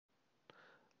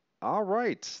All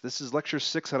right, this is lecture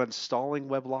 6 on installing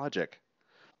WebLogic.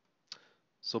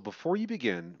 So before you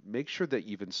begin, make sure that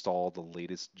you've installed the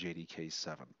latest JDK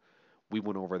 7. We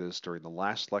went over this during the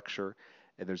last lecture,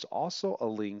 and there's also a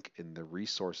link in the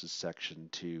resources section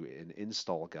to an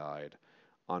install guide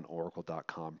on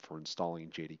oracle.com for installing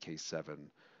JDK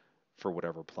 7 for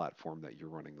whatever platform that you're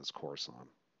running this course on.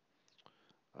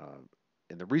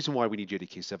 And the reason why we need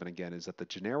JDK 7 again is that the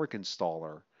generic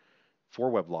installer for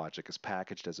WebLogic is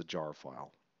packaged as a jar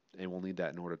file. And we'll need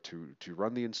that in order to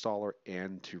run the installer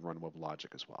and to run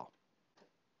WebLogic as well.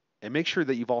 And make sure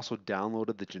that you've also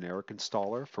downloaded the generic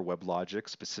installer for WebLogic,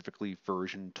 specifically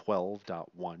version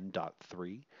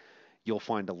 12.1.3. You'll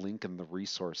find a link in the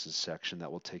resources section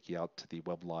that will take you out to the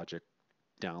WebLogic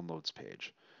downloads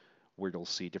page, where you'll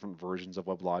see different versions of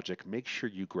WebLogic. Make sure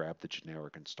you grab the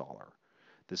generic installer.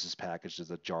 This is packaged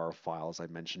as a jar file, as I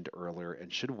mentioned earlier,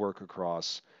 and should work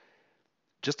across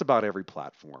just about every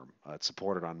platform. It's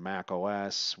supported on Mac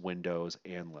OS, Windows,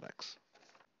 and Linux.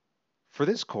 For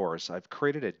this course, I've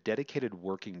created a dedicated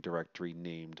working directory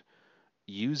named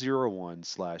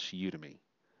u01/Udemy.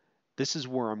 This is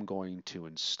where I'm going to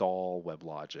install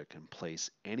WebLogic and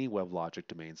place any WebLogic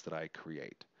domains that I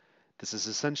create. This is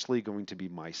essentially going to be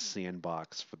my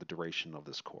sandbox for the duration of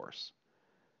this course.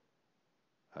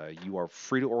 You are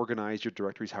free to organize your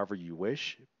directories however you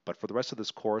wish, but for the rest of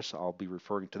this course, I'll be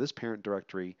referring to this parent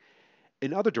directory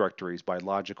and other directories by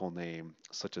logical name,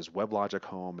 such as WebLogic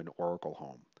Home and Oracle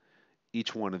Home.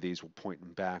 Each one of these will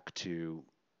point back to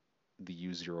the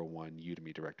U01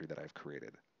 Udemy directory that I've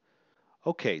created.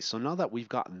 Okay, so now that we've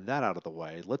gotten that out of the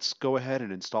way, let's go ahead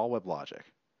and install WebLogic.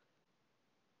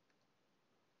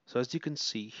 So as you can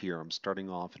see here, I'm starting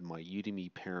off in my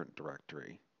Udemy parent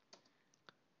directory.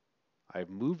 I've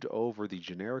moved over the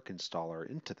generic installer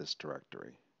into this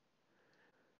directory.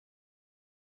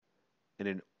 And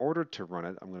in order to run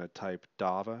it, I'm going to type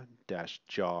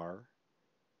dava-jar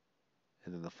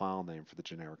and then the file name for the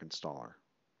generic installer.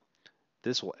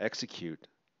 This will execute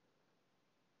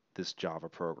this Java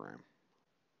program.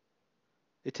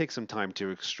 It takes some time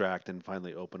to extract and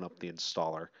finally open up the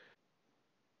installer.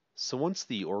 So once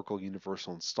the Oracle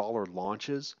Universal Installer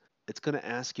launches, it's going to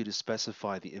ask you to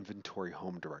specify the inventory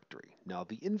home directory. Now,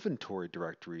 the inventory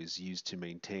directory is used to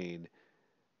maintain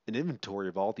an inventory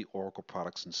of all the Oracle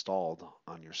products installed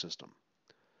on your system.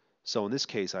 So in this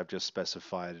case, I've just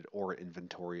specified Aura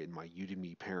inventory in my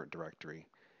Udemy parent directory.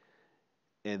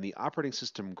 And the operating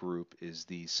system group is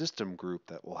the system group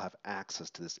that will have access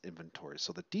to this inventory.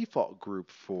 So the default group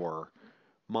for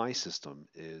my system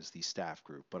is the staff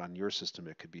group, but on your system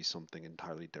it could be something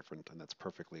entirely different, and that's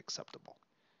perfectly acceptable.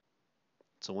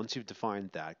 So once you've defined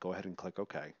that, go ahead and click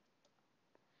OK.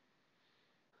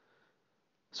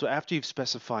 So after you've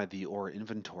specified the Aura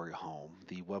inventory home,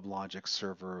 the WebLogic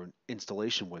server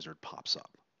installation wizard pops up.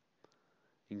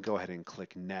 You can go ahead and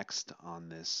click Next on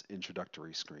this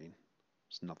introductory screen.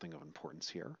 There's nothing of importance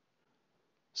here.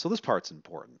 So this part's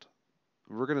important.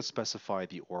 We're going to specify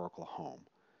the Oracle home.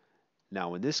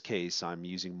 Now in this case, I'm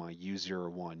using my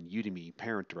U01 Udemy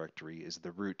parent directory as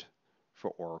the root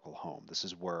for Oracle home. This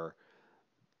is where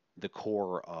the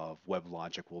core of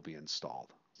WebLogic will be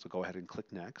installed. So go ahead and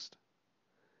click Next.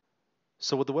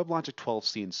 So with the WebLogic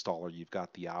 12c installer, you've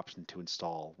got the option to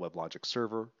install WebLogic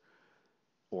Server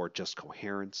or just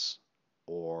Coherence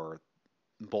or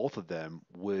both of them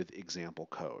with example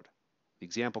code. The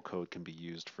example code can be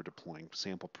used for deploying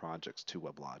sample projects to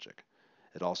WebLogic.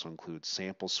 It also includes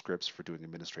sample scripts for doing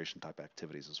administration type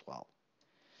activities as well.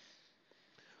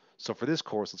 So for this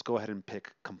course, let's go ahead and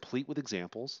pick Complete with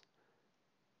Examples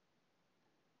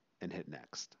and hit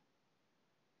Next.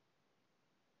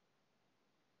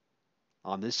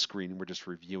 On this screen, we're just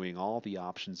reviewing all the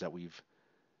options that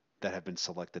have been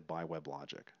selected by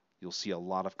WebLogic. You'll see a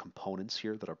lot of components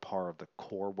here that are part of the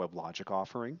core WebLogic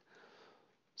offering,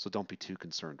 so don't be too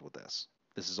concerned with this.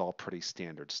 This is all pretty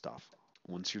standard stuff.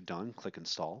 Once you're done, click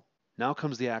Install. Now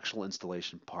comes the actual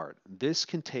installation part. This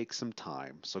can take some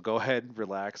time, so go ahead,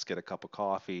 relax, get a cup of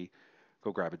coffee,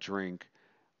 go grab a drink.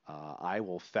 I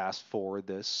will fast forward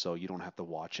this so you don't have to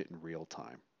watch it in real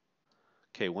time.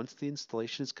 Okay, once the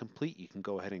installation is complete, you can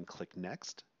go ahead and click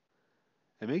Next.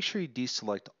 And make sure you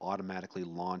deselect Automatically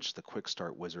Launch the Quick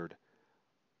Start Wizard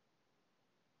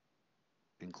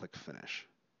and click Finish.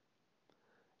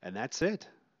 And that's it.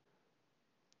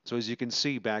 So as you can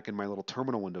see back in my little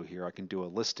terminal window here, I can do a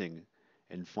listing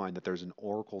and find that there's an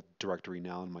Oracle directory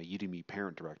now in my Udemy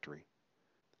parent directory.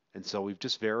 And so we've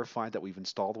just verified that we've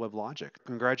installed WebLogic.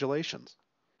 Congratulations.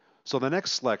 So the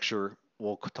next lecture,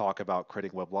 we'll talk about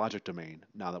creating a WebLogic domain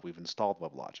now that we've installed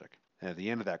WebLogic. And at the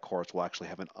end of that course, we'll actually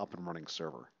have an up and running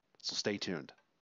server. So stay tuned.